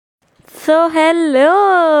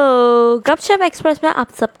Hello, गपशप express में आप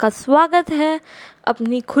सबका स्वागत है।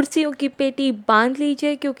 अपनी कुर्सियों की पेटी बांध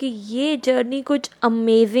लीजिए क्योंकि ये जर्नी कुछ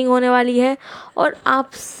अमेजिंग होने वाली है और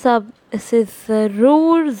आप सब इसे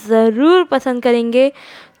ज़रूर पसंद करेंगे।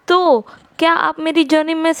 तो क्या आप मेरी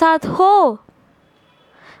जर्नी में साथ हो?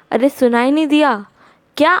 अरे सुनाई नहीं दिया?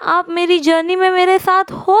 क्या आप मेरी जर्नी में मेरे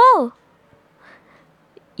साथ हो?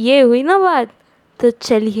 ये हुई ना बात। तो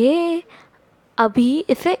चलिए अभी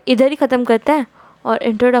इसे इधर ही ख़त्म करते हैं और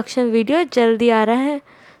इंट्रोडक्शन वीडियो जल्दी आ रहा है,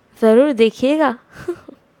 ज़रूर देखिएगा।